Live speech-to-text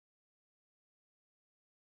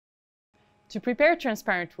To prepare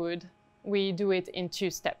transparent wood, we do it in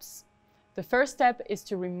 2 steps. The first step is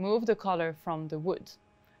to remove the color from the wood.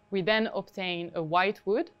 We then obtain a white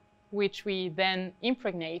wood, which we then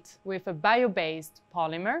impregnate with a bio-based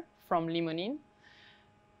polymer from limonene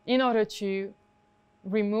in order to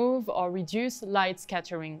remove or reduce light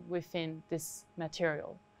scattering within this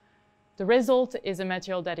material. The result is a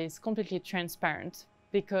material that is completely transparent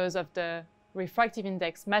because of the refractive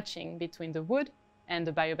index matching between the wood and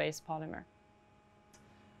the bio-based polymer.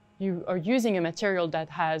 You are using a material that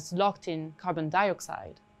has locked in carbon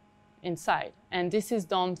dioxide inside, and this is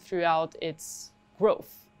done throughout its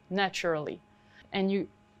growth naturally. And you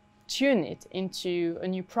tune it into a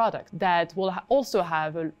new product that will also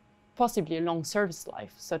have possibly a long service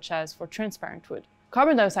life, such as for transparent wood.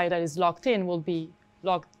 Carbon dioxide that is locked in will be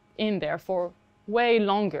locked in there for way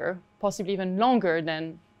longer, possibly even longer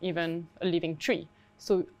than even a living tree.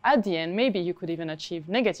 So at the end, maybe you could even achieve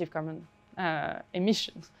negative carbon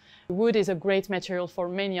emissions. Wood is a great material for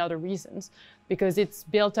many other reasons, because it's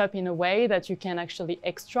built up in a way that you can actually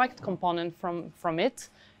extract components from it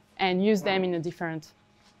and use them in a different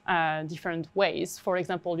ways. For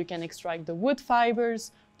example, you can extract the wood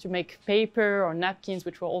fibers to make paper or napkins,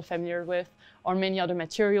 which we're all familiar with, or many other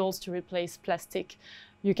materials to replace plastic.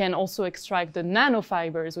 You can also extract the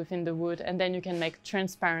nanofibers within the wood, and then you can make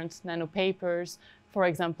transparent nanopapers, for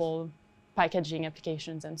example, packaging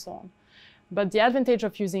applications and so on. But the advantage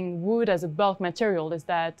of using wood as a bulk material is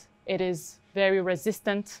that it is very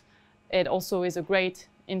resistant. It also is a great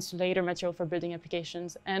insulator material for building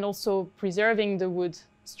applications, and also preserving the wood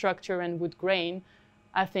structure and wood grain,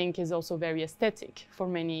 I think, is also very aesthetic for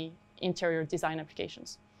many interior design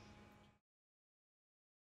applications.